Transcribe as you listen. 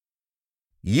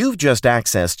You've just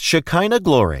accessed Shekinah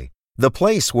Glory, the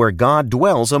place where God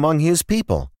dwells among His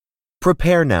people.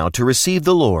 Prepare now to receive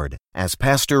the Lord as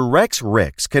Pastor Rex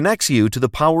Ricks connects you to the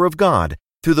power of God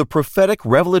through the prophetic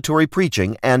revelatory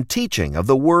preaching and teaching of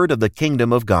the Word of the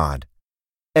Kingdom of God.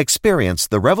 Experience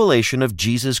the revelation of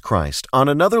Jesus Christ on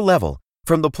another level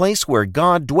from the place where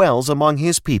God dwells among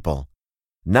His people.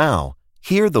 Now,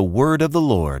 hear the Word of the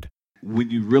Lord.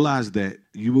 When you realize that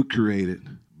you were created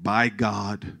by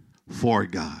God, for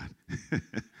God,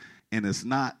 and it's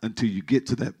not until you get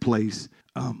to that place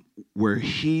where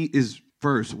He is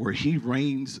first, where He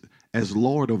reigns as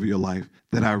Lord over your life,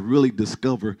 that I really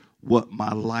discover what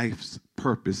my life's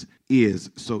purpose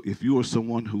is. So if you are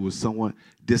someone who is somewhat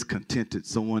discontented,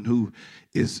 someone who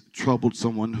is troubled,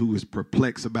 someone who is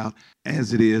perplexed about,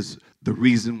 as it is, the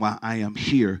reason why I am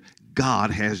here, God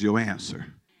has your answer,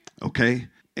 okay?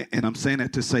 And I'm saying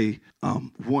that to say,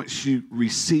 once you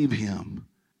receive Him,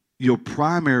 your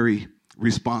primary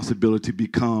responsibility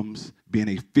becomes being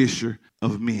a fisher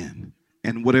of men.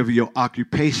 And whatever your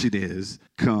occupation is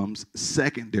comes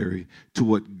secondary to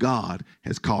what God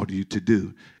has called you to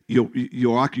do.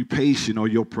 Your occupation or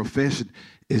your profession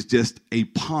is just a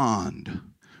pond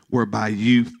whereby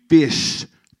you fish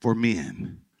for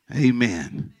men.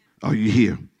 Amen. Are you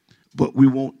here? But we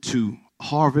want to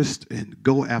harvest and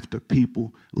go after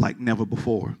people like never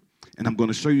before. And I'm going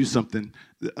to show you something.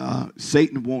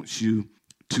 Satan wants you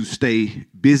to stay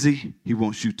busy. He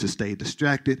wants you to stay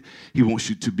distracted. He wants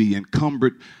you to be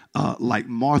encumbered like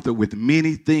Martha with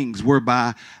many things,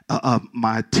 whereby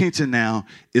my attention now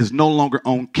is no longer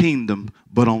on kingdom,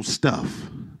 but on stuff.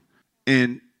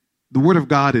 And the word of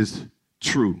God is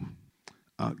true.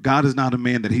 God is not a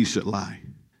man that He should lie.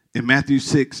 In Matthew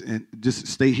 6, and just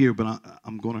stay here, but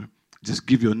I'm going to just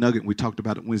give you a nugget. We talked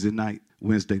about it Wednesday night.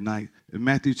 In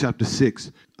Matthew chapter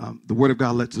 6, the Word of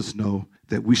God lets us know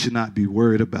that we should not be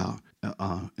worried about,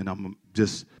 and I'm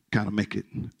just kind of make it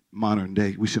modern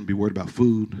day. We shouldn't be worried about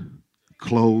food,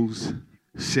 clothes,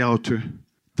 shelter,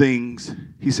 things.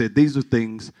 He said these are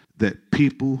things that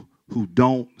people who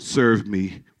don't serve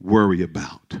me worry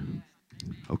about.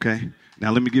 Okay?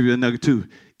 Now let me give you a nugget too.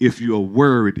 If you are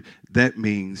worried, that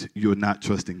means you're not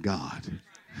trusting God.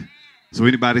 So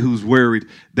anybody who's worried,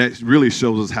 that really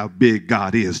shows us how big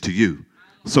God is to you.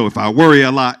 So if I worry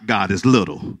a lot, God is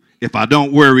little. If I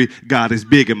don't worry, God is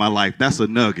big in my life. That's a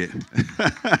nugget.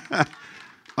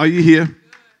 Are you here?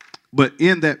 But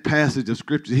in that passage of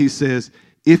Scripture, He says,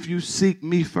 if you seek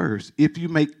me first, if you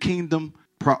make kingdom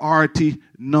priority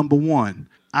number one,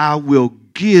 I will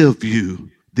give you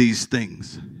these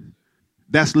things.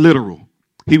 That's literal.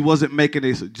 He wasn't making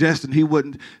a suggestion. He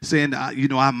wasn't saying,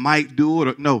 I might do it.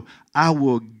 Or, no, I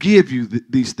will give you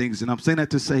these things. And I'm saying that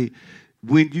to say,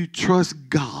 when you trust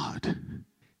God,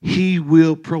 He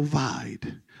will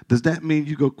provide. Does that mean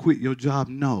you go quit your job?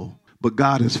 No. But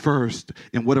God is first.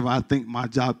 And whatever I think my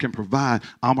job can provide,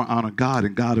 I'm going to honor God,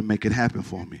 and God will make it happen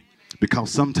for me. Because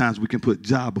sometimes we can put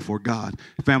job before God,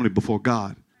 family before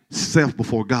God, self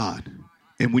before God.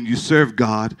 And when you serve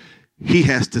God, He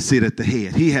has to sit at the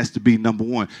head. He has to be number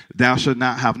one. Thou shalt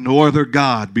not have no other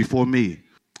God before me.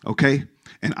 Okay?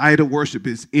 And idol worship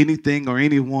is anything or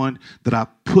anyone that I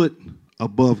put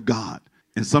above God.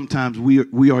 And sometimes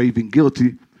we are even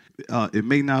guilty. It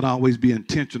may not always be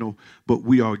intentional, but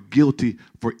we are guilty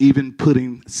for even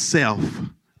putting self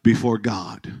before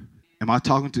God. Am I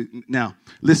talking to? Now,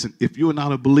 listen, if you're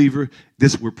not a believer,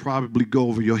 this will probably go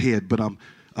over your head, but I'm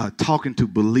talking to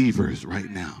believers right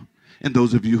now. And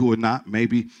those of you who are not,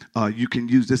 maybe you can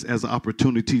use this as an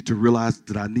opportunity to realize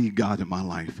that I need God in my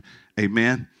life.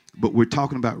 Amen. But we're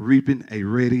talking about reaping a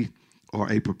ready or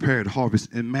a prepared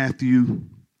harvest. In Matthew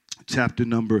chapter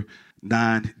number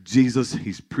 9, Jesus,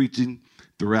 He's preaching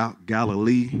throughout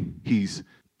Galilee. He's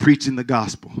preaching the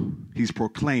gospel. He's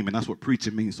proclaiming. That's what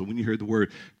preaching means. So when you hear the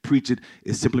word preaching,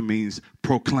 it simply means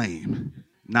proclaim,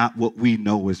 not what we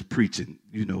know as preaching.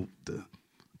 The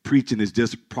preaching is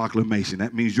just proclamation.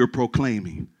 That means you're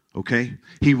proclaiming, okay?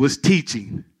 He was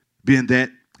teaching, being that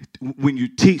when you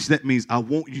teach, that means I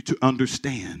want you to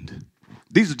understand.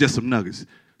 These are just some nuggets.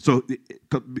 So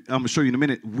I'm going to show you in a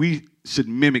minute. We should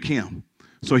mimic Him.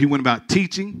 So He went about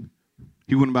teaching.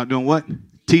 He went about doing what?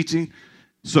 Teaching.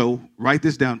 So write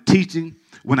this down. Teaching.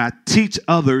 When I teach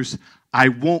others, I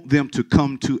want them to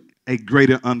come to a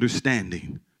greater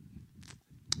understanding.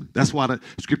 That's why the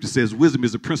Scripture says wisdom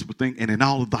is the principal thing, and in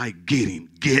all of thy getting,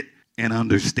 get an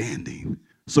understanding.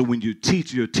 So when you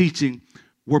teach, you're teaching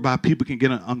whereby people can get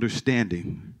an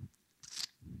understanding.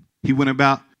 He went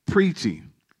about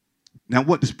preaching. Now,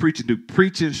 what does preaching do?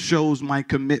 Preaching shows my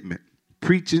commitment.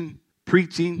 Preaching,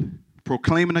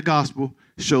 proclaiming the gospel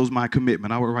shows my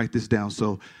commitment. I will write this down.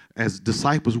 So as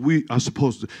disciples, we are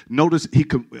supposed to notice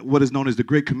what is known as the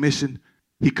Great Commission.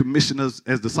 He commissioned us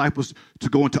as disciples to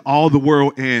go into all the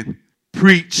world and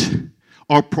preach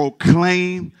or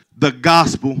proclaim the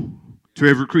gospel to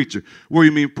every creature. What do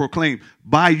you mean proclaim?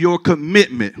 By your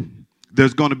commitment,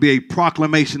 there's going to be a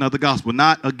proclamation of the gospel.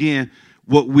 Not, again,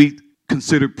 what we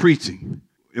consider preaching.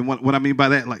 And what I mean by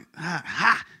that, like,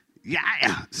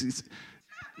 yeah.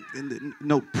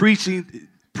 No,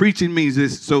 preaching means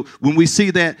this. So when we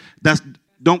see that,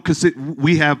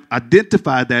 we have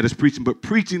identified that as preaching, but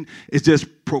preaching is just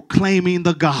proclaiming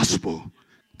the gospel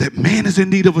that man is in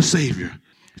need of a Savior.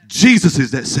 Jesus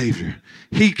is that Savior.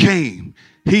 He came,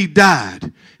 He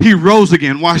died, He rose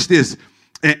again. Watch this.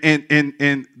 And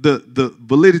the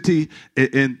validity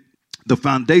and the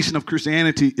foundation of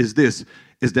Christianity is this,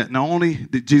 is that not only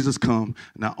did Jesus come,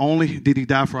 not only did He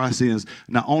die for our sins,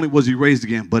 not only was He raised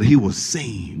again, but He was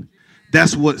seen.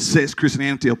 That's what sets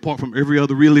Christianity apart from every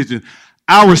other religion.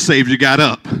 Our Savior got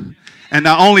up. And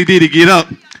not only did He get up,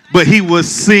 but He was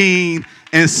seen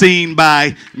and seen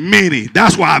by many.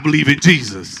 That's why I believe in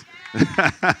Jesus.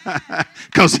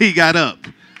 Because He got up.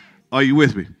 Are you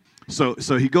with me? So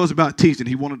He goes about teaching.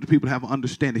 He wanted the people to have an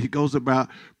understanding. He goes about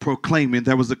proclaiming.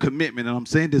 There was a commitment. And I'm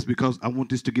saying this because I want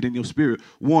this to get in your spirit.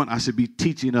 1, I should be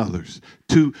teaching others.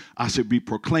 2, I should be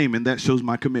proclaiming. That shows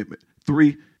my commitment.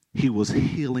 3, He was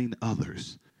healing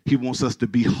others. He wants us to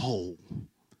be whole.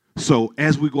 So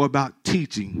as we go about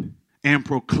teaching and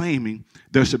proclaiming,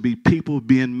 there should be people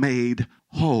being made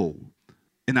whole.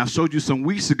 And I showed you some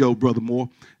weeks ago, Brother Moore,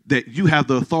 that you have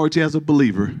the authority as a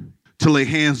believer to lay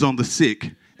hands on the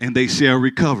sick and they shall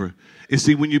recover. And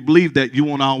see, when you believe that, you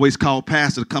won't always call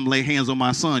pastor to come lay hands on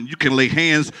my son. You can lay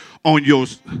hands on your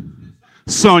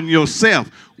son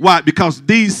yourself. Why? Because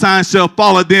these signs shall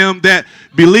follow them that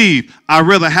believe. I'd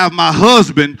rather have my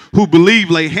husband who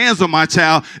believe lay hands on my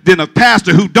child than a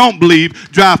pastor who don't believe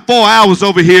drive 4 hours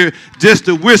over here just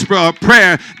to whisper a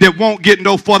prayer that won't get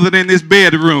no further than this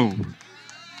bedroom.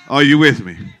 Are you with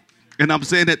me? And I'm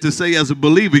saying that to say, as a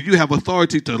believer, you have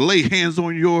authority to lay hands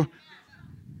on your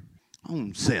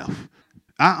own self.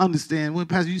 I understand when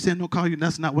Pastor, you said no call you.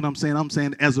 That's not what I'm saying. I'm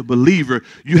saying as a believer,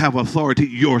 you have authority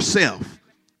yourself.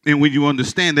 And when you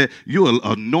understand that, you'll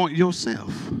anoint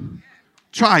yourself.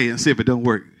 Try it and see if it don't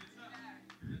work.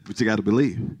 But you got to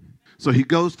believe. So He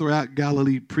goes throughout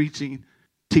Galilee preaching,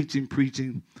 teaching,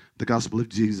 preaching the gospel of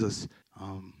Jesus.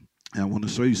 And I want to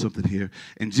show you something here.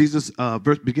 And Jesus,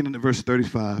 beginning at verse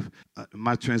 35,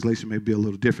 my translation may be a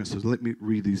little different, so let me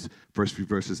read these first few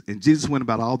verses. And Jesus went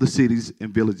about all the cities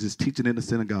and villages, teaching in the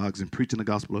synagogues and preaching the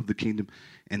gospel of the kingdom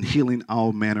and healing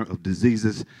all manner of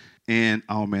diseases and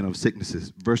all manner of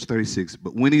sicknesses. Verse 36,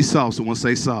 but when He saw, someone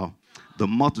say saw, the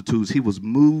multitudes, He was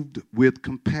moved with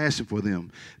compassion for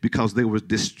them because they were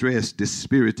distressed,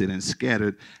 dispirited, and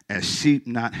scattered as sheep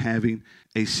not having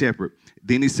a shepherd.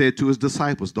 Then He said to His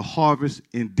disciples, the harvest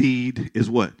indeed is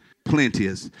what?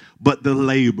 Plenteous, but the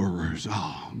laborers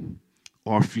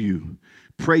are few.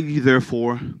 Pray ye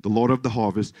therefore the Lord of the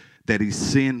harvest that He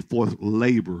send forth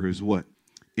laborers what?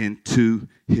 Into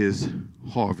His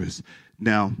harvest.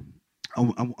 Now, I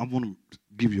want to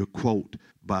give you a quote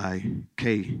by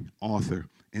Kay Arthur,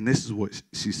 and this is what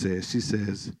she says. She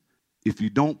says, if you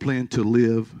don't plan to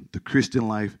live the Christian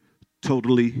life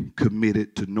totally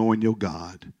committed to knowing your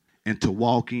God and to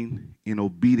walking in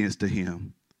obedience to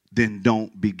Him, then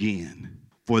don't begin.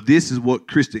 For this is what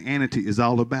Christianity is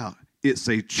all about. It's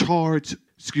a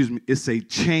it's a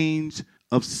change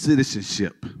of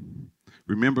citizenship.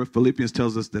 Remember, Philippians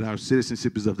tells us that our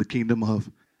citizenship is of the kingdom of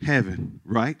heaven,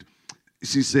 right?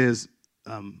 She says,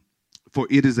 for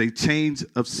it is a change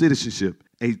of citizenship,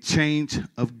 a change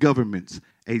of governments,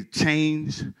 a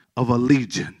change of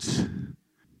allegiance,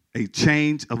 a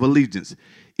change of allegiance.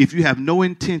 If you have no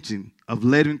intention of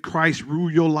letting Christ rule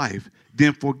your life,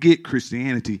 then forget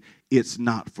Christianity. It's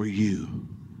not for you.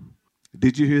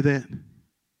 Did you hear that?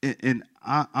 And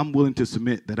I'm willing to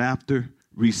submit that after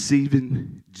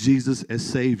receiving Jesus as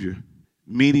Savior,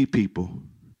 many people,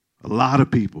 a lot of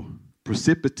people,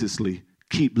 precipitously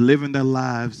keep living their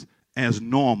lives as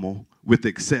normal with the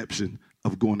exception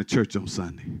of going to church on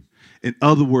Sunday. In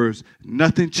other words,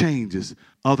 nothing changes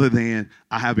other than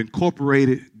I have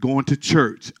incorporated going to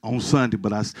church on Sunday,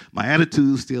 but my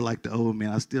attitude is still like the old man.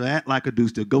 I still act like I do,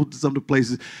 still go to some of the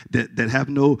places that have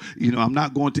no, I'm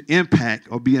not going to impact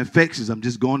or be infectious. I'm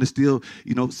just going to still,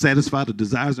 satisfy the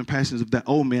desires and passions of that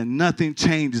old man. Nothing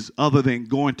changes other than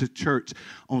going to church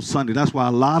on Sunday. That's why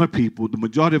a lot of people, the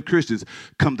majority of Christians,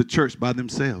 come to church by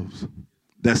themselves.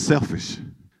 That's selfish.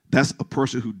 That's a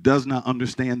person who does not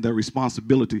understand their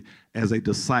responsibility as a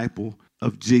disciple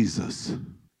of Jesus.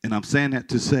 And I'm saying that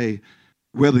to say,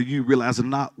 whether you realize it or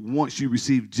not, once you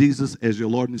receive Jesus as your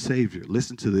Lord and Savior,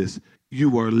 listen to this,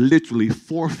 you are literally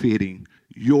forfeiting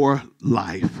your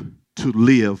life to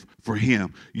live for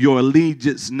him. Your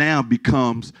allegiance now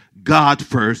becomes God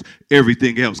first.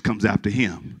 Everything else comes after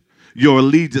him. Your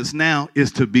allegiance now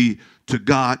is to be to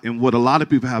God. And what a lot of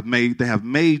people have made, they have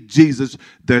made Jesus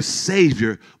their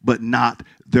Savior, but not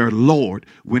their Lord.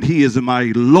 When he is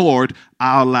my Lord,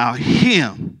 I allow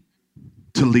him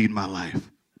to lead my life.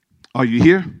 Are you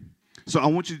here? So I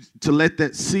want you to let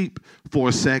that seep for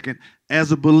a second.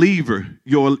 As a believer,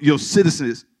 your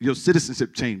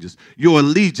citizenship changes. Your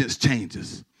allegiance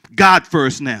changes. God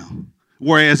first now.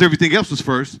 Whereas everything else was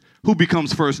first. Who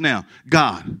becomes first now?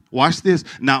 God. Watch this.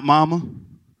 Not mama,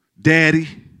 daddy.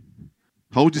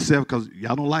 Hold yourself, because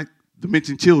y'all don't like to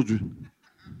mention children.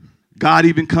 God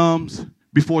even comes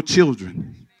before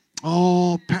children.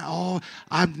 Oh,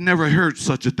 I've never heard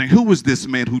such a thing. Who is this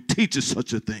man who teaches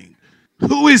such a thing?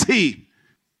 Who is he?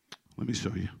 Let me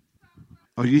show you.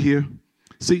 Are you here?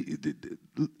 See,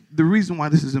 the reason why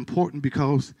this is important,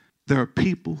 because there are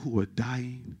people who are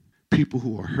dying, people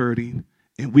who are hurting,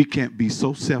 and we can't be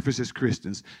so selfish as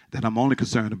Christians that I'm only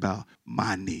concerned about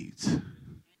my needs.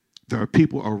 There are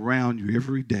people around you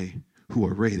every day who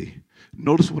are ready.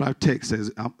 Notice what our text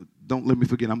says. Don't let me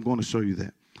forget. I'm going to show you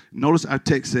that. Notice our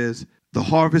text says, the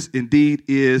harvest indeed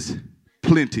is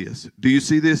plenteous. Do you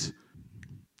see this?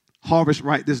 Harvest,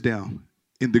 write this down.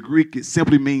 In the Greek, it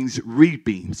simply means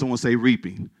reaping. Someone say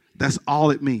reaping. That's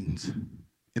all it means.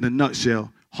 In a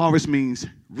nutshell, harvest means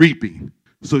reaping.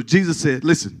 So Jesus said,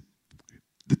 listen,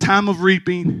 the time of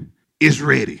reaping is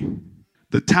ready.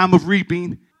 The time of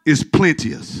reaping is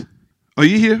plenteous. Are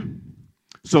you here?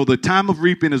 So the time of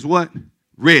reaping is what?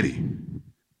 Ready.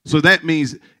 So that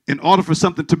means in order for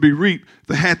something to be reaped,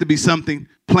 there had to be something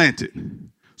planted.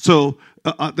 So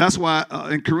that's why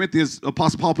in Corinthians,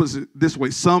 Apostle Paul puts it this way: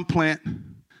 some plant,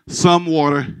 some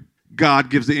water, God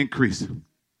gives the increase.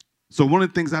 So one of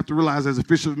the things I have to realize as a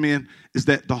fisher of men is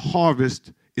that the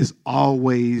harvest is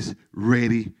always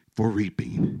ready for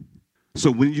reaping.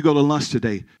 So when you go to lunch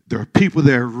today, there are people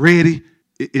that are ready.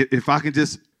 If I can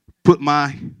just put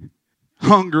my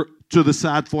hunger to the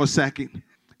side for a second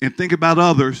and think about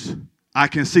others, I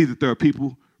can see that there are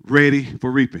people ready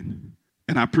for reaping.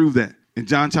 And I prove that. In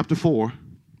John chapter 4,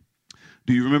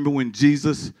 do you remember when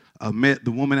Jesus met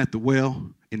the woman at the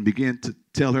well and began to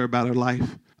tell her about her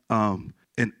life?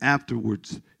 And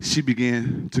afterwards, she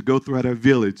began to go throughout her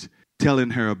village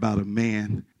telling her about a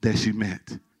man that she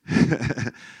met.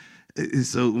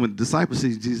 So when the disciples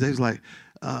see Jesus, they was like,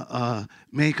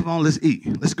 man, come on, let's eat.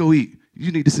 Let's go eat.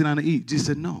 You need to sit down and eat. Jesus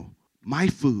said, no, my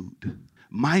food,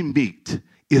 my meat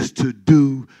is to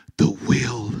do the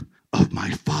will of my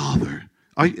Father.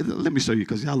 Let me show you,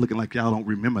 because y'all looking like y'all don't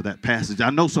remember that passage. I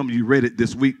know some of you read it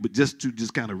this week, but just to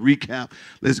kind of recap,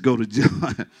 let's go to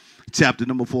John chapter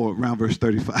number 4, around verse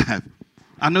 35.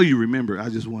 I know you remember. I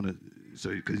just want to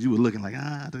show you, because you were looking like,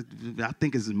 I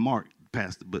think it's in Mark,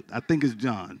 Pastor, but I think it's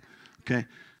John. Okay.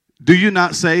 Do you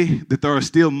not say that there are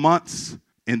still months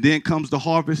and then comes the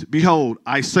harvest? Behold,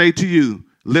 I say to you,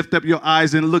 lift up your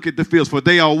eyes and look at the fields, for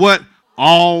they are what?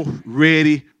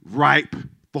 Already ripe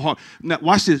for harvest. Now,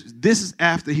 watch this. This is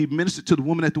after he ministered to the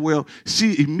woman at the well.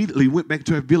 She immediately went back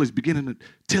to her village, beginning to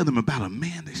tell them about a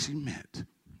man that she met.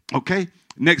 Okay?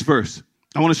 Next verse.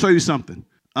 I want to show you something.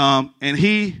 And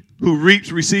he who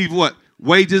reaps receives what?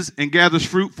 Wages, and gathers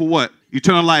fruit for what?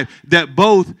 Eternal life. That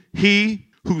both he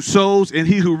who sows and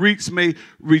he who reaps may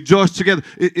rejoice together.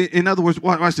 In other words,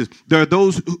 watch this. There are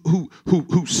those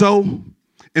who sow,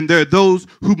 and there are those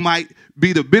who might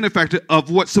be the benefactor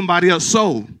of what somebody else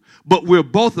sowed. But we're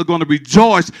both are going to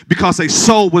rejoice because a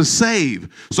soul was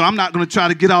saved. So I'm not going to try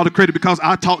to get all the credit because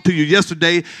I talked to you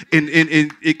yesterday and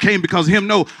it came because of him.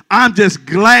 No, I'm just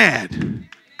glad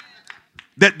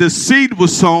that the seed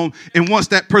was sown, and once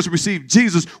that person received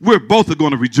Jesus, we're both are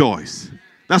going to rejoice.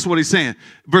 That's what he's saying.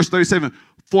 Verse 37,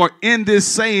 for in this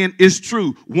saying is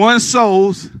true, one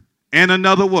sows and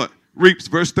another what? Reaps.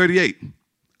 Verse 38,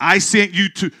 I sent you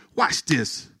to, watch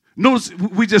this. Notice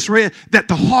we just read that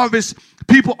the harvest,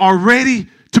 people are ready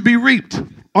to be reaped.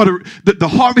 Or the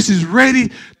harvest is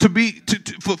ready to be,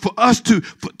 for us to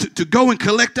go and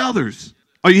collect others.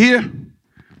 Are you here?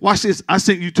 Watch this. I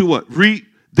sent you to what? Reap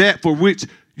that for which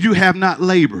you have not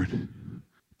labored.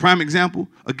 Prime example,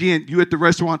 again, you at the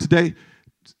restaurant today,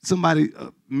 somebody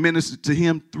ministered to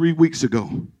him 3 weeks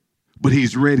ago, but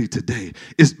he's ready today.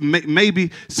 It's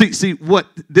maybe, see what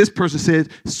this person said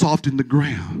softened the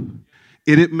ground.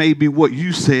 It may be what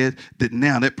you said that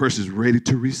now that person is ready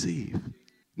to receive.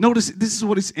 Notice this is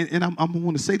what it's, and I'm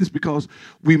going to say this because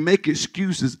we make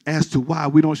excuses as to why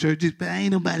we don't share Jesus. But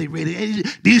ain't nobody ready.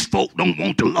 These folk don't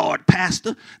want the Lord,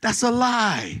 Pastor. That's a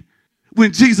lie.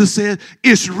 When Jesus said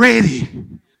it's ready,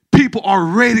 people are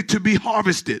ready to be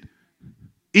harvested.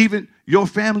 Even your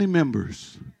family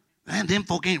members. And them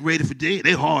folk ain't ready for that.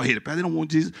 They're hard-headed. They don't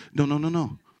want Jesus.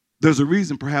 No. There's a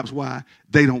reason perhaps why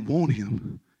they don't want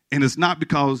him. And it's not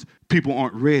because people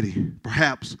aren't ready.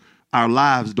 Perhaps our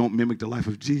lives don't mimic the life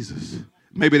of Jesus.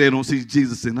 Maybe they don't see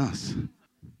Jesus in us.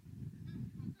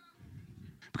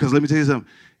 Because let me tell you something.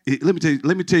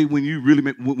 Let me tell you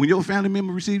when your family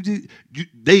member receives Jesus,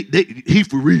 he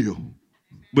for real.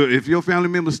 But if your family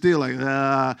member's still like,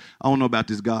 I don't know about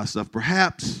this God stuff,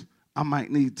 perhaps I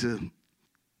might need to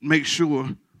make sure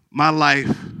my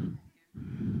life,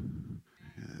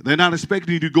 they're not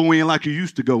expecting you to go in like you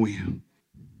used to go in.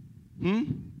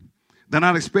 They're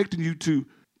not expecting you to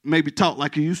maybe talk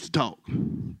like you used to talk.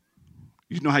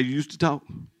 You know how you used to talk?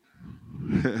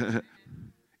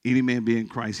 Any man be in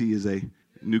Christ, he is a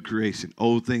new creation.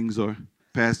 Old things are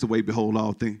passed away. Behold,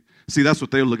 all things. See, that's what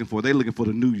they're looking for. They're looking for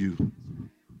the new you.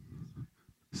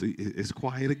 See, it's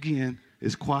quiet again.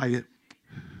 It's quiet.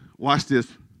 Watch this.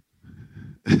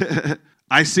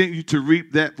 I sent you to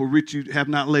reap that for which you have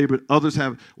not labored. Others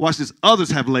have, watch this,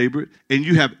 others have labored, and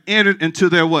you have entered into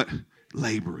their what?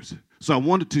 Labors. So I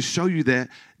wanted to show you that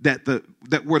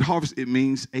word harvest, it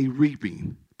means a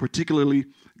reaping, particularly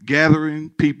gathering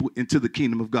people into the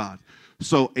kingdom of God.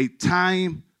 So a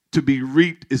time to be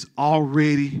reaped is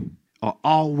already or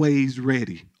always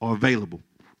ready or available.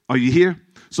 Are you here?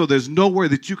 So there's nowhere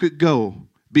that you could go,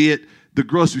 be it the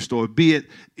grocery store, be it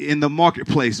in the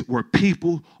marketplace, where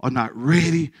people are not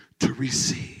ready to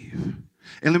receive.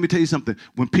 And let me tell you something.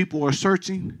 When people are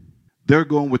searching, they're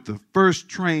going with the first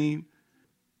train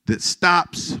that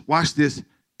stops, watch this,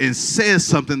 and says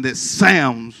something that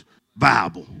sounds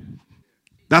viable.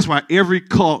 That's why every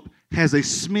cult has a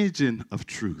smidgen of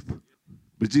truth.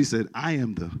 But Jesus said, I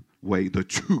am the way, the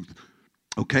truth.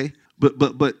 Okay?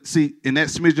 But see, in that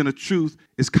smidgen of truth,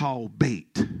 it's called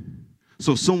bait.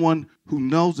 So someone who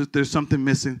knows that there's something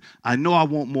missing, I know I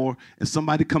want more, and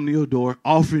somebody come to your door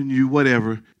offering you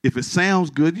whatever. If it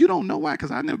sounds good, you don't know why, because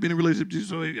I've never been in a relationship with Jesus,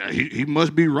 so he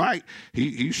must be right.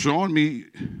 He's showing me.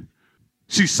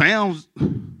 She sounds.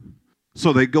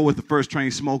 So they go with the first train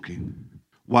smoking,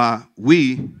 while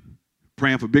we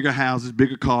praying for bigger houses,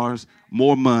 bigger cars,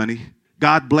 more money.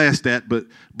 God bless that, but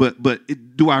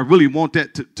do I really want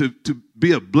that to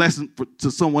be a blessing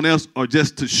to someone else, or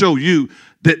just to show you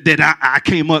that I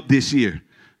came up this year?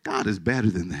 God is better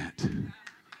than that.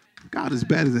 God is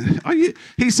better than that.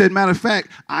 He said, matter of fact,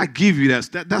 I give you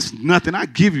that. That's nothing. I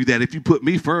give you that if you put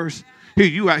me first. Here,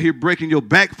 you out here breaking your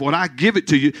back for it. I give it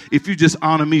to you if you just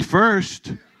honor me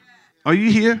first. Are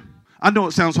you here? I know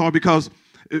it sounds hard because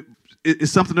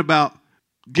it's something about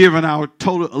giving our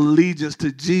total allegiance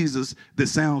to Jesus that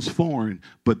sounds foreign,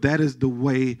 but that is the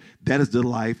way, that is the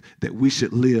life that we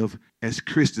should live as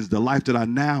Christians. The life that I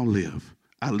now live,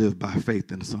 I live by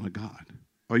faith in the Son of God.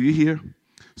 Are you here?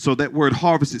 So that word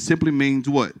harvest, it simply means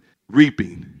what?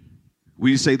 Reaping. Will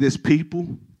you say this?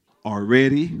 People are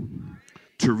ready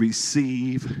to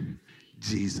receive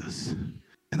Jesus.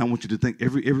 And I want you to think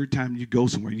every time you go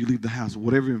somewhere, you leave the house,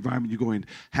 whatever environment you go in,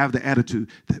 have the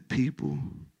attitude that people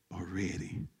are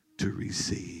ready to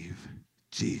receive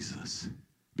Jesus.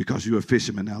 Because you're a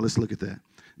fisherman. Now, let's look at that.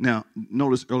 Now,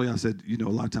 notice earlier I said, a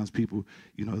lot of times people,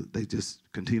 they just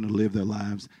continue to live their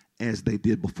lives as they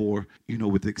did before,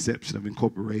 with the exception of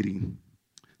incorporating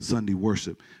Sunday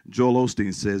worship. Joel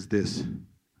Osteen says this,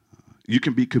 you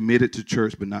can be committed to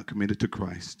church but not committed to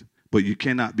Christ. But you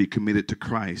cannot be committed to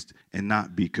Christ and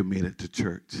not be committed to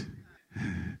church.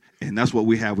 And that's what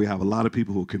we have. We have a lot of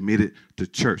people who are committed to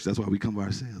church. That's why we come by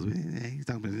ourselves. He's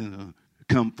talking about,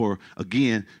 come for,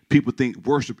 again, people think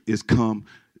worship is come.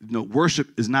 No,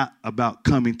 worship is not about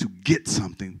coming to get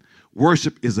something.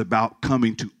 Worship is about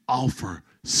coming to offer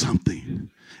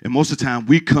something. And most of the time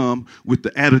we come with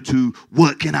the attitude,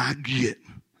 what can I get?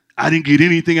 I didn't get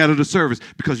anything out of the service,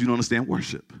 because you don't understand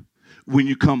worship. When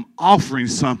you come offering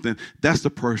something, that's the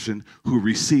person who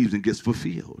receives and gets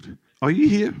fulfilled. Are you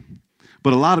here?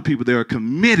 But a lot of people, they are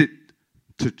committed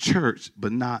to church,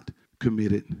 but not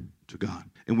committed to God.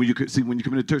 And when you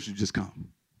committed to church, you just come.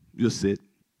 You'll sit.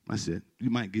 That's it. You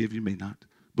might give, you may not.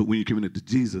 But when you're committed to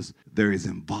Jesus, there is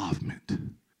involvement.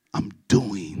 I'm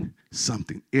doing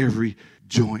something. Every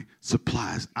joint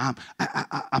supplies.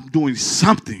 I'm doing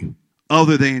something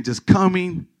other than just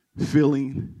coming,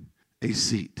 filling a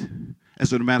seat.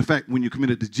 As a matter of fact, when you're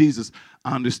committed to Jesus,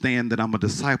 I understand that I'm a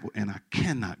disciple and I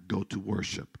cannot go to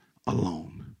worship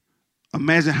alone.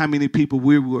 Imagine how many people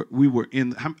we were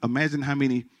in. Imagine how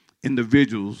many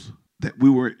individuals that we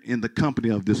were in the company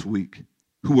of this week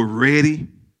who were ready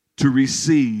to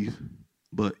receive.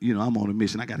 But, I'm on a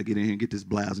mission. I got to get in here and get this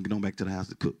blouse and get on back to the house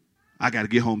to cook. I got to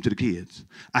get home to the kids.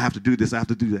 I have to do this. I have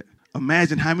to do that.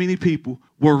 Imagine how many people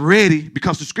were ready,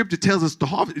 because the scripture tells us to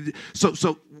harvest.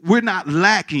 So we're not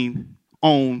lacking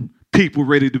on people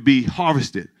ready to be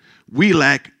harvested. We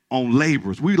lack on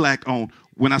laborers. We lack on,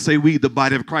 when I say we, the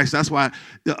body of Christ. That's why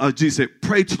Jesus said,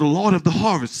 pray to the Lord of the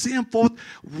harvest. Send forth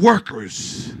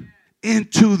workers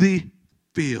into the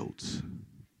fields.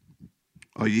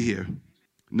 Are you here?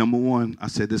 Number one, I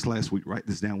said this last week, write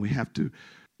this down. We have to.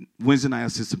 Wednesday night, I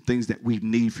said some things that we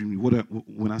need from you.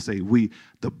 When I say we,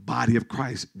 the body of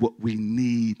Christ, what we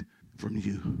need from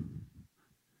you.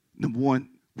 Number one,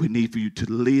 we need for you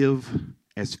to live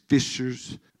as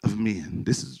fishers of men.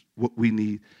 This is what we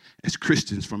need as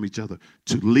Christians from each other.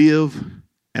 To live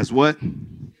as what?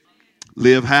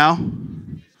 Live how?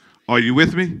 Are you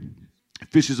with me?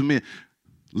 Fishers of men.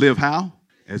 Live how?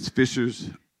 As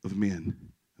fishers of men.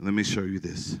 Let me show you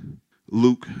this.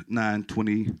 Luke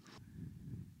 9:23.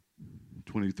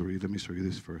 Let me show you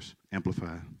this first.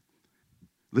 Amplify.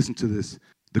 Listen to this.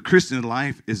 The Christian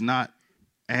life is not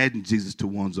adding Jesus to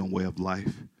one's own way of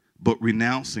life, but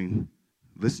renouncing.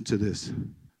 Listen to this.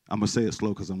 I'm going to say it slow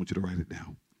because I want you to write it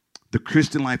down. The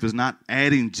Christian life is not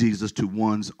adding Jesus to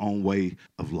one's own way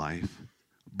of life,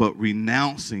 but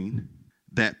renouncing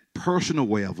that personal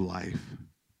way of life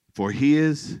for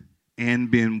his,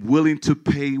 and being willing to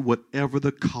pay whatever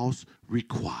the costs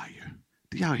require.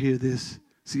 Do y'all hear this?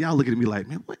 See, y'all looking at me like,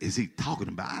 man, what is he talking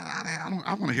about?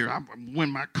 I want to hear when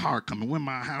my car coming, when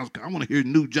my house coming. I want to hear a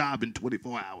new job in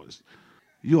 24 hours.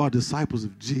 You are disciples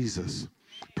of Jesus.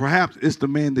 Perhaps it's the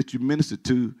man that you minister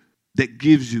to that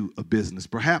gives you a business.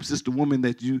 Perhaps it's the woman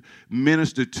that you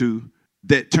minister to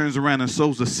that turns around and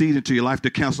sows a seed into your life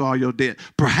to cancel all your debt.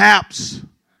 Perhaps,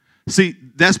 see,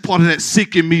 that's part of that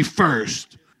seeking me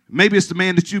first. Maybe it's the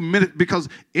man that you minister, because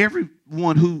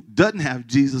everyone who doesn't have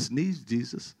Jesus needs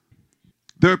Jesus.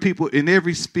 There are people in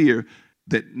every sphere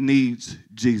that needs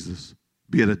Jesus,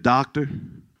 be it a doctor,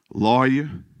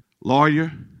 lawyer,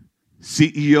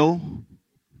 CEO,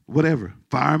 whatever,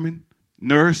 fireman,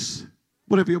 nurse,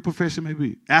 whatever your profession may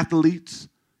be, athletes,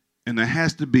 and there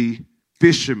has to be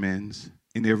fishermen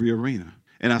in every arena.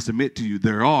 And I submit to you,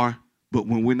 there are, but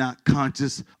when we're not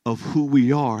conscious of who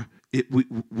we are,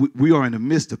 we are in the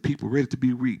midst of people ready to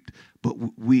be reaped, but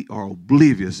we are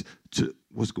oblivious to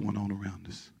what's going on around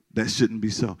us. That shouldn't be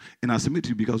so. And I submit to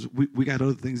you, because we got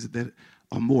other things that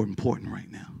are more important right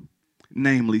now,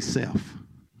 namely self.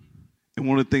 And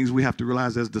one of the things we have to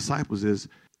realize as disciples is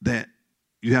that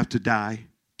you have to die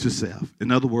to self.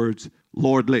 In other words,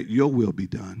 Lord, let your will be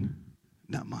done,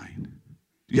 not mine.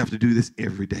 You have to do this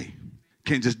every day.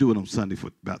 Can't just do it on Sunday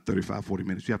for about 35, 40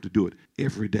 minutes. You have to do it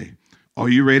every day. Are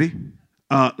you ready?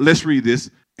 Let's read this.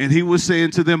 And he was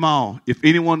saying to them all, if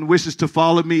anyone wishes to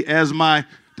follow me as my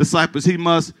disciples, he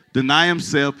must deny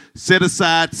himself, set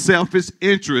aside selfish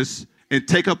interests, and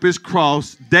take up his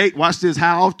cross. Watch this.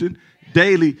 How often?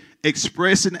 Daily,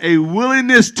 expressing a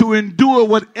willingness to endure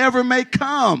whatever may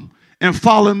come, and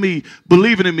follow me,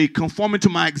 believing in me, conforming to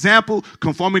my example,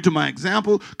 conforming to my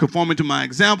example, conforming to my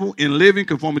example in living,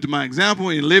 conforming to my example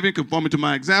in living, conforming to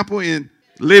my example in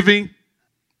living,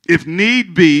 if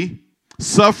need be,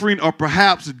 suffering or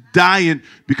perhaps dying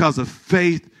because of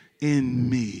faith in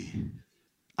me.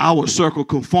 I would circle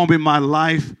conforming my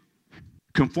life,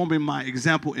 conforming my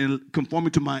example, and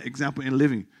conforming to my example in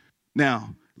living.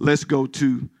 Now, let's go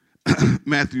to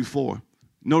Matthew 4.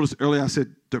 Notice earlier I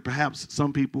said that perhaps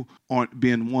some people aren't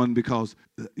being won because,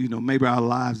 maybe our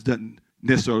lives doesn't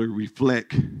necessarily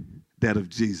reflect that of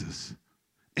Jesus.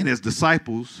 And as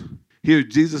disciples, here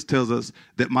Jesus tells us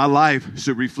that my life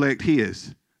should reflect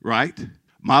his, right?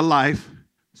 My life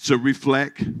should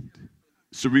reflect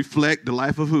the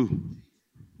life of who?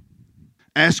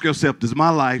 Ask yourself, does my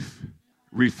life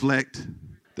reflect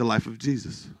the life of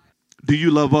Jesus? Do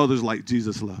you love others like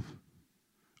Jesus loved?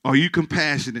 Are you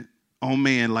compassionate on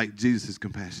man like Jesus is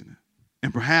compassionate?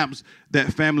 And perhaps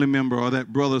that family member or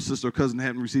that brother, sister, or cousin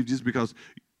hadn't received Jesus because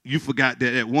you forgot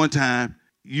that at one time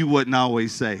you wasn't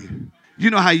always saved.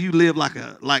 You know how you live like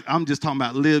I'm just talking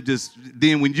about live just,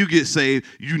 then when you get saved,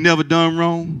 you never done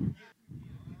wrong?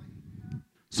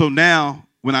 So now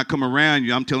when I come around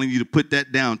you, I'm telling you to put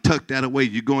that down, tuck that away,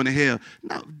 you're going to hell.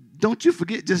 No, don't you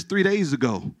forget just 3 days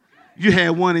ago, you had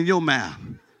one in your mouth,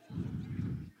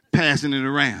 passing it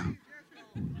around.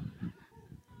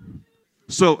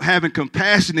 So having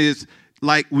compassion is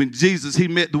like when Jesus, he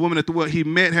met the woman at the well, he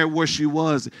met her where she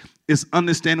was. It's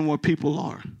understanding where people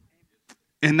are.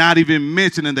 and not even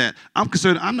mentioning that.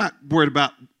 I'm not worried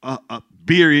about a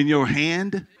beer in your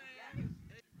hand.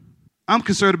 I'm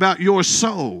concerned about your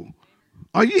soul.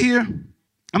 Are you here?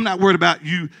 I'm not worried about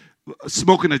you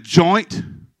smoking a joint.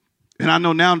 And I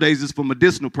know nowadays it's for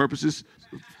medicinal purposes.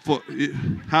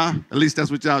 At least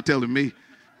that's what y'all telling me.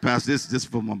 Pastor, this is just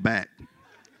for my back.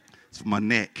 It's for my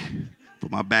neck. For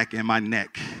my back and my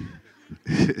neck.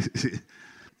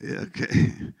 Yeah,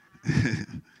 okay.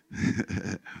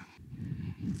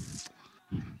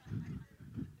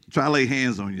 Try to lay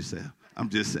hands on yourself. I'm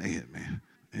just saying, man.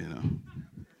 You know.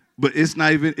 But it's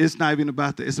not even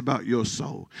about that. It's about your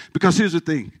soul. Because here's the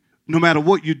thing. No matter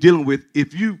what you're dealing with,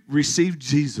 if you receive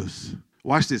Jesus,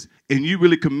 watch this, and you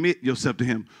really commit yourself to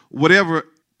him, whatever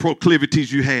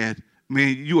proclivities you had,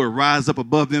 man, you will rise up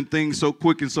above them things so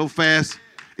quick and so fast,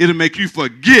 it'll make you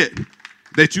forget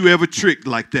that you ever tricked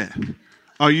like that.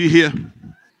 Are you here?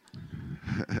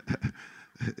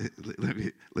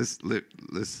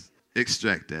 Let's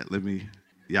extract that.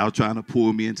 Y'all trying to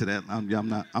pull me into that.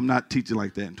 I'm not teaching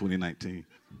like that in 2019.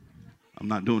 I'm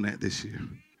not doing that this year.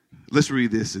 Let's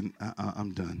read this and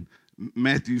I'm done.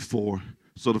 Matthew 4.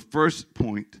 So the first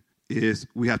point is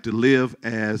we have to live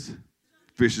as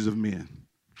fishers of men.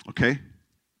 Okay?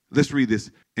 Let's read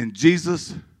this. And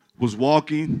Jesus was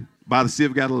walking by the Sea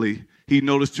of Galilee. He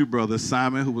noticed two brothers,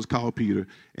 Simon, who was called Peter,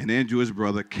 and Andrew, his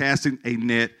brother, casting a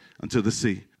net into the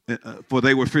sea. For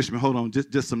they were fishermen. Hold on,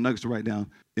 just some nuggets to write down.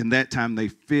 In that time, they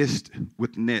fished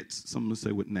with nets. Someone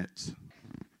say with nets.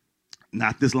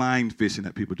 Not this line fishing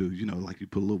that people do. You know, like you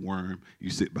put a little worm, you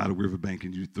sit by the riverbank,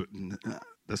 and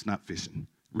that's not fishing.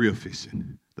 Real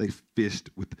fishing. They fished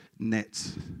with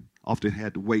nets. Often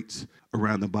had the weights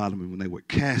around the bottom, and when they would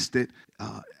cast it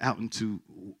out into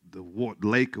the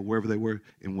lake or wherever they were,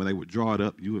 and when they would draw it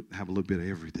up, you would have a little bit of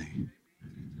everything.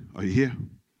 Are you here?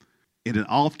 And then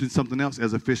often something else,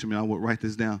 as a fisherman, I would write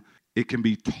this down, it can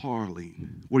be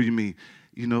toiling. What do you mean?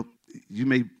 You know, you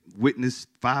may witness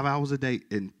 5 hours a day,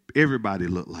 and everybody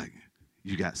look like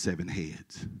you got 7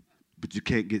 heads. But you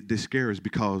can't get discouraged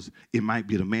because it might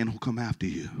be the man who'll come after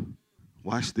you.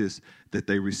 Watch this, that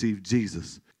they receive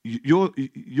Jesus.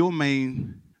 Your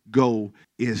main goal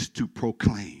is to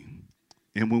proclaim.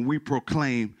 And when we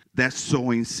proclaim, that's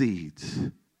sowing seeds.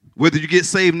 Whether you get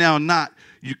saved now or not,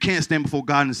 you can't stand before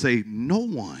God and say, no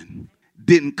one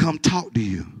didn't come talk to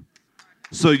you.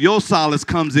 So your solace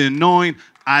comes in knowing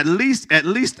at least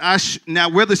now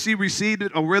whether she received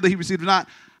it or whether he received it or not,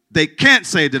 they can't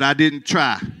say that I didn't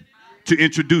try to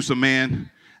introduce a man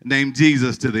named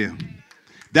Jesus to them.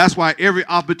 That's why every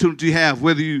opportunity you have,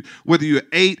 whether you're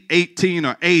 8, 18,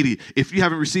 or 80, if you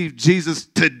haven't received Jesus,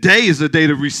 today is the day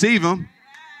to receive him.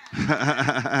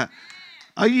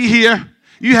 Are you here?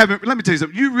 You haven't. Let me tell you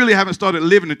something. You really haven't started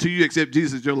living until you accept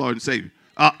Jesus as your Lord and Savior.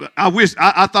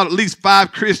 I thought at least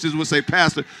 5 Christians would say,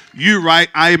 Pastor, you're right.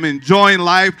 I am enjoying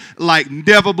life like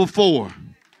never before.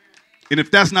 And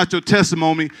if that's not your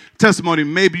testimony,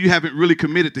 maybe you haven't really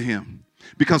committed to him.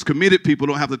 Because committed people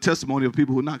don't have the testimony of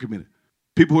people who are not committed.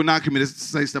 People who are not committed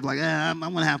say stuff like, I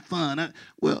want to have fun.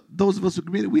 Well, those of us who are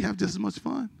committed, we have just as much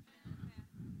fun.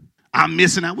 I'm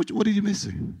missing out. What are you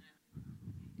missing?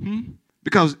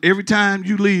 Because every time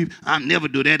you leave, I'll never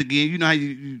do that again. You know how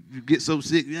you get so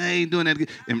sick, I ain't doing that again.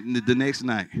 And the next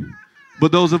night.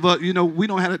 But those of us, you know, we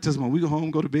don't have that testimony. We go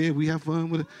home, go to bed, we have fun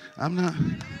with it. I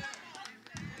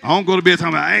don't go to bed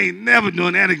talking about, I ain't never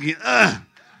doing that again.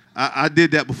 I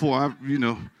did that before.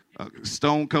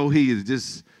 Stone cold heat,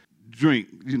 just drink,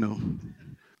 you know.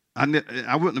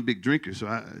 I wasn't a big drinker, so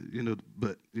I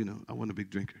wasn't a big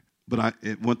drinker. But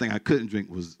one thing I couldn't drink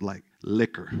was like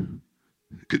liquor.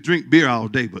 Could drink beer all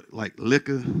day, but like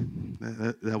liquor,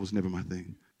 that was never my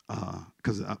thing.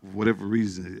 Because for whatever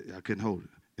reason, I couldn't hold it.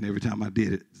 And every time I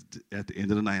did it, at the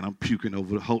end of the night, I'm puking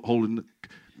over holding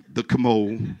the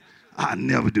commode. I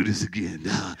never do this again.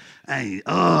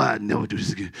 I never do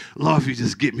this again. Lord, if you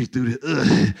just get me through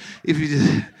this. If you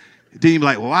just, then you're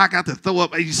like, well, I got to throw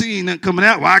up. Hey, you see ain't nothing coming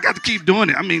out. Well, I got to keep doing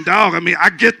it. I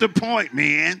get the point,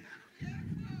 man.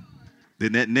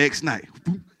 Then that next night,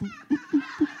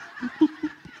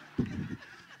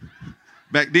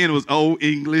 back then it was Old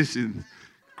English and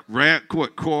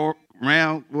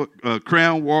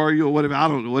Crown Warrior or whatever. I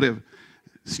don't know, whatever.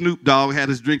 Snoop Dogg had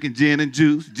us drinking gin and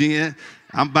juice. Gin.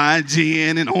 I'm buying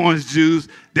gin and orange juice.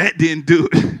 That didn't do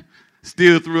it.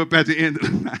 Still threw up at the end of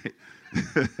the night.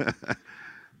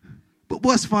 But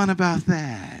what's fun about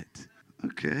that?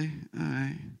 Okay, all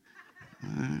right.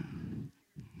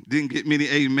 Didn't get many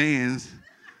amens.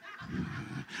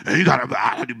 Hey, you gotta,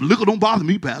 liquor don't bother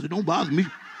me, Pastor. Don't bother me.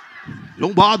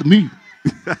 Don't bother me.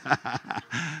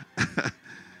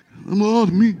 Don't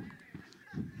bother me.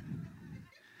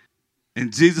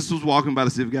 And Jesus was walking by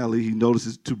the Sea of Galilee. He noticed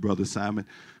his two brothers, Simon,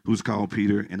 who's called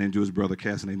Peter, and Andrew, his brother,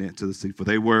 casting a net into the sea. For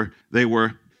they were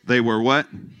what?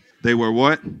 They were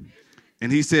what?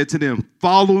 And he said to them,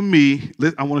 follow me.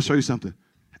 I want to show you something.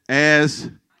 As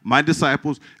my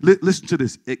disciples, listen to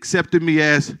this, accepted me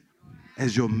as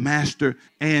your master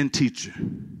and teacher.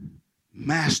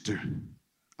 Master,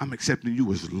 I'm accepting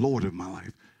you as Lord of my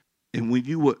life. And when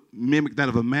you would mimic that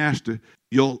of a master,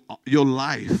 your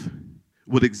life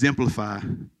would exemplify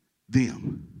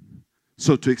them.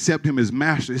 So to accept him as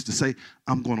master is to say,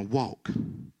 I'm going to walk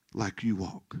like you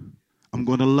walk. I'm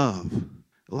going to love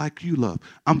like you love.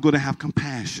 I'm going to have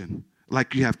compassion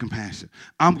like you have compassion.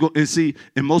 And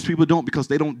most people don't, because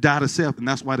they don't die to self, and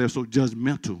that's why they're so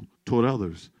judgmental toward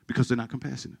others, because they're not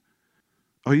compassionate.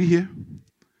 Are you here?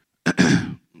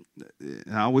 And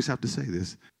I always have to say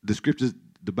this. The scriptures,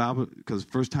 the Bible, because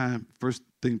first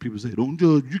thing people say, don't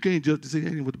judge. You can't judge to say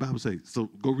anything what the Bible says. So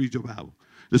go read your Bible.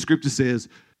 The scripture says,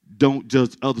 don't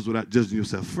judge others without judging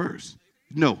yourself first.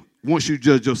 No, once you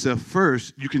judge yourself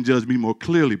first, you can judge me more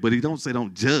clearly. But he don't say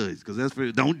don't judge, because that's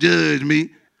for don't judge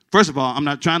me. First of all, I'm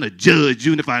not trying to judge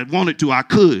you, and if I wanted to, I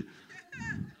could.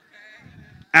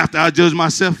 After I judge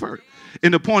myself first.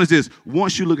 And the point is this,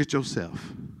 once you look at yourself,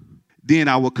 then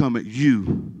I will come at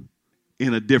you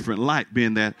in a different light,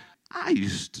 being that I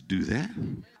used to do that.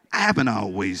 I haven't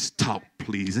always talked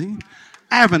pleasing.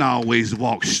 I haven't always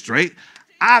walked straight.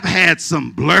 I've had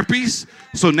some blurpies.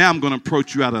 So now I'm going to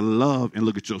approach you out of love and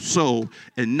look at your soul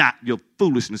and not your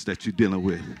foolishness that you're dealing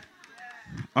with.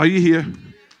 Are you here?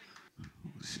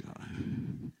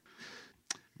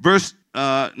 Verse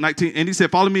 19, and he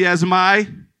said, follow me as my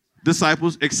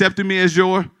disciples, accepting me as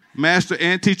your master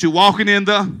and teacher, walking in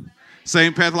the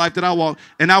same path of life that I walk,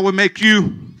 and I will make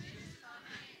you.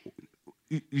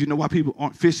 You know why people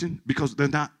aren't fishing? Because they're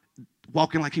not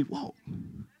walking like he walked.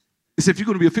 It's if you're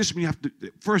going to be a fisherman, you have to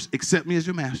first accept me as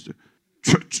your master.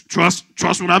 Trust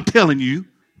what I'm telling you.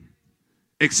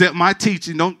 Accept my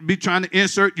teaching. Don't be trying to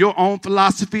insert your own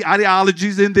philosophy,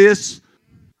 ideologies in this.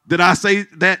 Did I say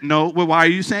that? No. Well, why are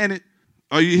you saying it?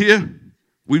 Are you here?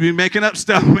 We be making up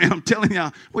stuff, man. I'm telling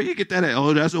y'all. Where you get that at?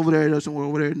 Oh, that's over there. That's somewhere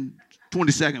over there in the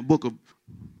 22nd book of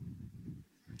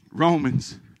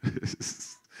Romans.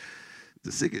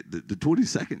 The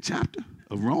 22nd chapter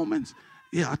of Romans.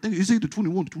 Yeah, I think it's either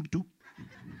 21 or 22.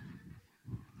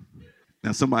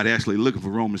 Now, somebody actually looking for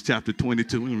Romans chapter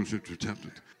 22.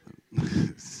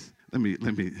 Let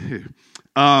me here.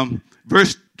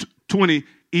 Verse 20.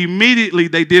 Immediately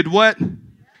they did what?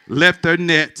 Left their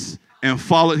nets and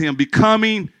followed him,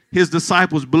 becoming his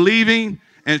disciples, believing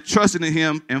and trusting in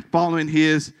him and following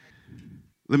his.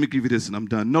 Let me give you this and I'm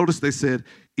done. Notice they said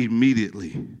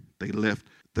immediately they left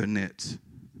their nets,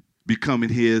 becoming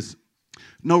his.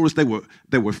 Notice they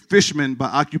were fishermen by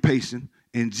occupation,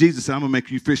 and Jesus said, I'm going to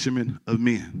make you fishermen of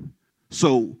men.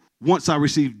 So once I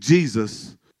received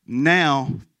Jesus, now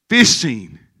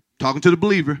fishing, talking to the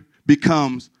believer,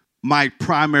 becomes my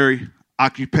primary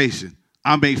occupation.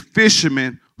 I'm a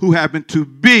fisherman who happened to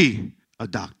be a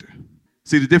doctor.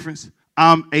 See the difference?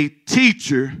 I'm a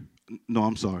teacher. No,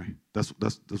 I'm sorry. That's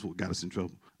what got us in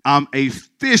trouble. I'm a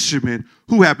fisherman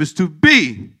who happens to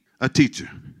be a teacher.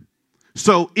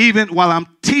 So even while I'm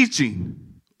teaching,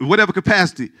 whatever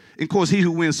capacity, and of course, he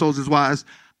who wins souls is wise,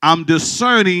 I'm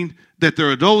discerning that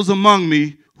there are those among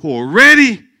me who are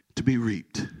ready to be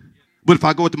reaped. But if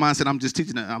I go with the mindset, I'm just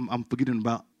teaching, I'm forgetting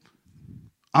about,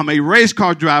 I'm a race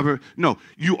car driver. No,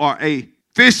 you are a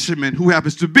fisherman who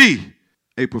happens to be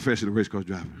a professional race car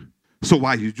driver. So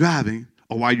while you're driving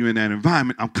or while you're in that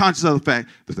environment, I'm conscious of the fact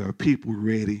that there are people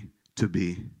ready to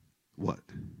be what?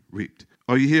 Reaped.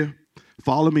 Are you here?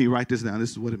 Follow me. Write this down.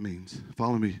 This is what it means.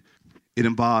 Follow me. It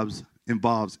involves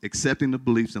accepting the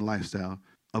beliefs and lifestyle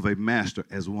of a master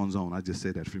as one's own. I just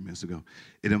said that a few minutes ago.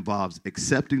 It involves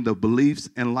accepting the beliefs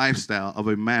and lifestyle of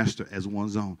a master as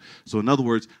one's own. So in other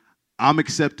words, I'm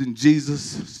accepting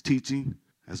Jesus' teaching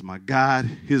as my guide,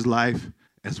 his life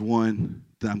as one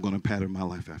that I'm going to pattern my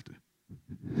life after.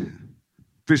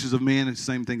 Fishers of men is the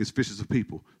same thing as fishers of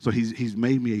people. So he's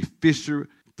made me a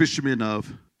fisherman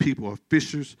of people, or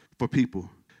fishers for people.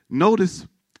 Notice,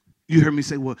 you heard me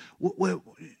say, well,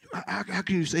 how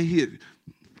can you say here,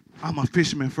 I'm a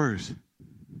fisherman first?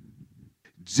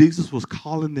 Jesus was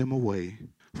calling them away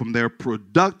from their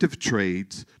productive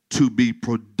trades to be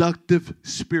productive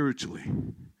spiritually.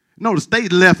 Notice they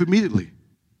left immediately.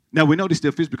 Now, we know they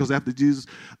still fish because after Jesus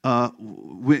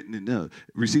went and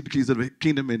received the keys of the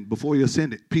kingdom and before he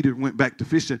ascended, Peter went back to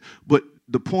fishing. But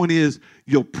the point is,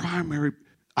 your primary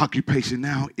occupation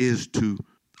now is to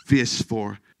fish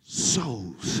for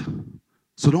souls.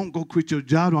 So don't go quit your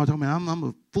job. Don't tell me I'm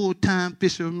a full-time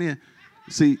fisher of men.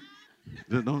 See,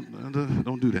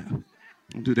 don't do that.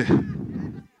 Don't do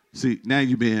that. See, now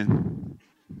you've been.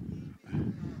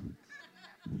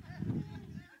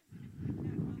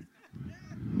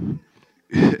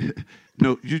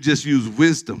 No, you just use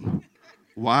wisdom.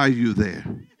 Why are you there?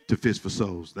 To fish for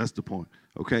souls. That's the point,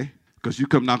 okay? Because you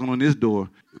come knocking on this door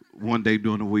one day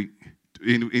during the week,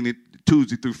 any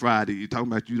Tuesday through Friday. You're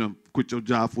talking about you done quit your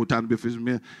job full time to be a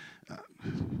fisherman.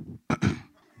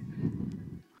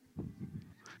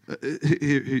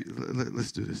 Here,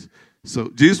 let's do this. So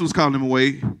Jesus was calling them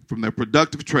away from their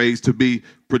productive trades to be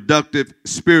productive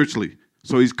spiritually.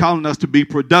 So he's calling us to be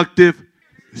productive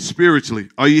spiritually.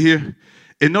 Are you here?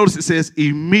 And notice it says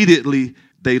immediately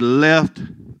they left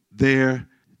their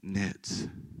nets.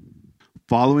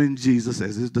 Following Jesus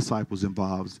as his disciples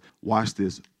involves, watch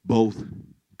this, both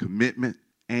commitment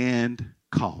and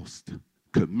cost.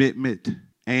 Commitment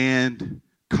and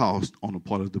cost on the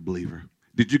part of the believer.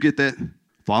 Did you get that?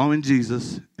 Following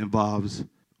Jesus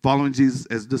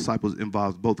as disciples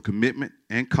involves both commitment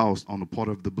and cost on the part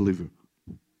of the believer.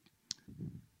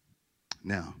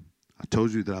 Now, I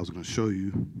told you that I was going to show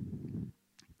you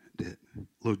that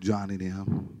little Johnny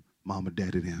them, mama,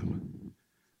 daddy them,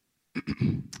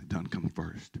 it doesn't come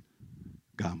first.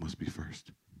 God must be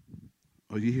first.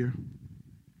 Are you here?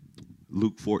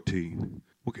 Luke 14.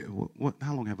 Okay,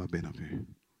 how long have I been up here?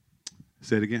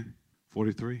 Say it again.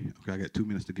 43? Okay, I got 2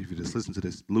 minutes to give you this. Listen to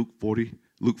this. Luke 14,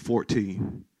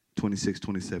 26,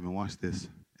 27. Watch this,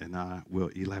 and I will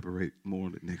elaborate more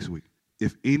on it next week.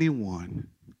 If anyone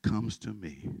comes to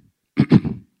me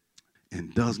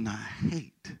and does not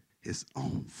hate his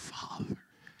own father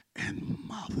and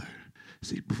mother.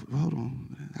 See, hold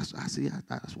on. That's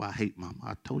why I hate Mama.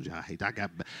 I told you I hate. I got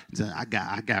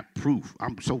proof.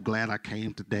 I'm so glad I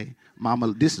came today,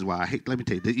 Mama. This is why I hate. Let me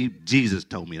tell you. Jesus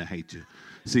told me to hate you.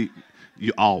 See,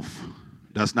 you're off.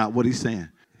 That's not what he's saying.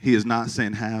 He is not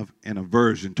saying have an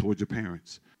aversion towards your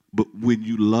parents, but when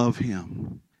you love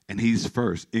him and he's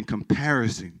first in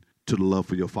comparison to the love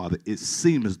for your father, it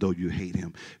seems as though you hate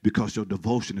him because your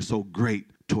devotion is so great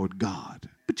toward God.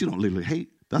 But you don't literally hate.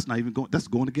 That's not even going. That's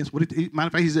going against what it. Matter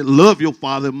of fact, he said, "Love your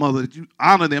father and mother, that you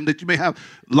honor them, that you may have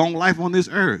long life on this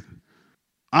earth."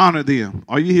 Honor them.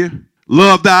 Are you here?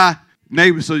 Love thy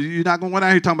neighbor. So you're not going to go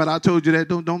out here talking about. I told you that.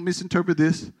 Don't misinterpret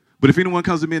this. But if anyone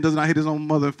comes to me and does not hate his own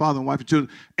mother and father and wife and children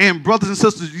and brothers and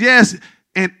sisters, yes,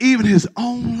 and even his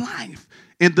own life,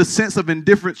 in the sense of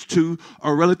indifference to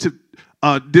or relative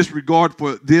disregard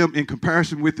for them in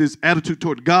comparison with his attitude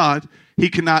toward God, he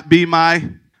cannot be my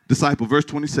disciple. Verse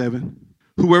 27.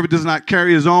 Whoever does not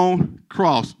carry his own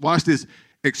cross, watch this,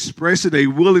 expressing a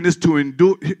willingness to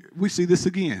endure. We see this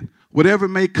again. Whatever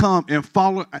may come and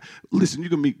follow. Listen, you're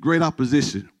going to meet great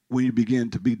opposition when you begin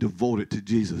to be devoted to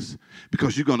Jesus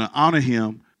because you're going to honor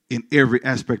him in every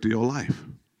aspect of your life.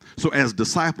 So as a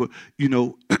disciple, you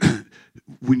know,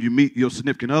 when you meet your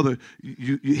significant other,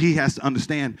 he has to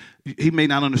understand. He may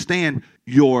not understand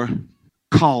your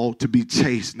call to be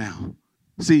chaste now.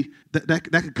 See, that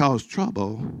could cause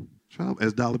trouble. Trouble,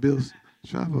 as dollar bills.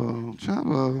 Trouble.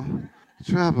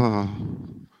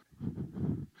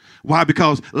 Why?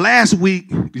 Because last week,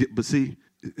 but see,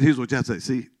 here's what you have to say.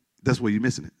 See, that's where you're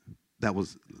missing it. That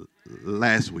was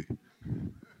last week.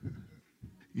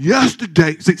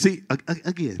 Yesterday, see,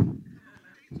 again.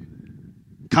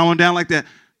 Calm down like that.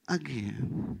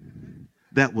 Again.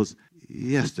 That was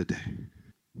yesterday.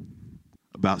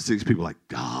 About 6 people like,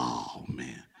 oh,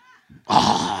 man.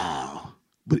 Oh.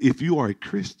 But if you are a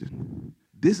Christian,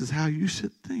 this is how you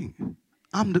should think.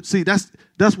 See, that's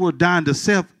where dying to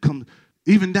self comes,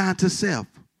 even dying to self.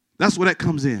 That's where that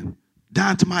comes in.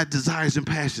 Dying to my desires and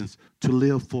passions to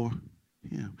live for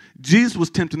him. Jesus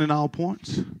was tempted in all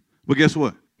points. But guess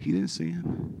what? He didn't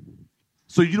sin.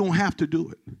 So you don't have to do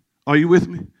it. Are you with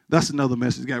me? That's another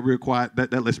message. Got real quiet.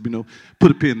 That lets me know. Put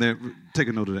a pin there. Take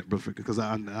a note of that, brother, because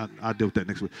I'll deal with that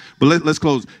next week. But let's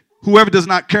close. Whoever does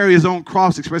not carry his own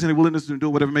cross, expressing a willingness to do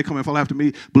whatever may come and follow after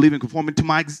me, believing, conforming to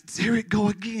my, here it go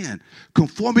again,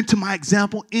 conforming to my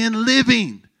example in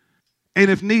living,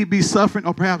 and if need be suffering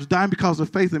or perhaps dying because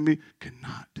of faith in me,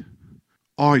 cannot.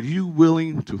 Are you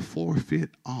willing to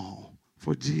forfeit all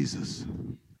for Jesus?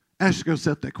 Ask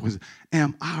yourself that question.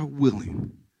 Am I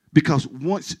willing? Because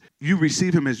once you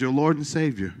receive him as your Lord and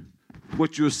Savior,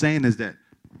 what you're saying is that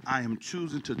I am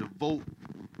choosing to devote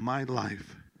my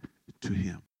life to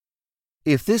him.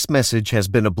 If this message has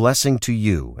been a blessing to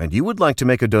you and you would like to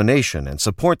make a donation and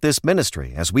support this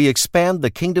ministry as we expand the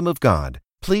kingdom of God,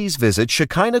 please visit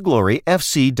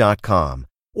ShekinahGloryFC.com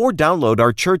or download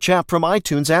our church app from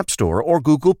iTunes App Store or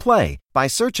Google Play by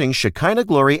searching Shekinah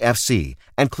Glory FC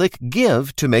and click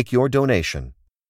Give to make your donation.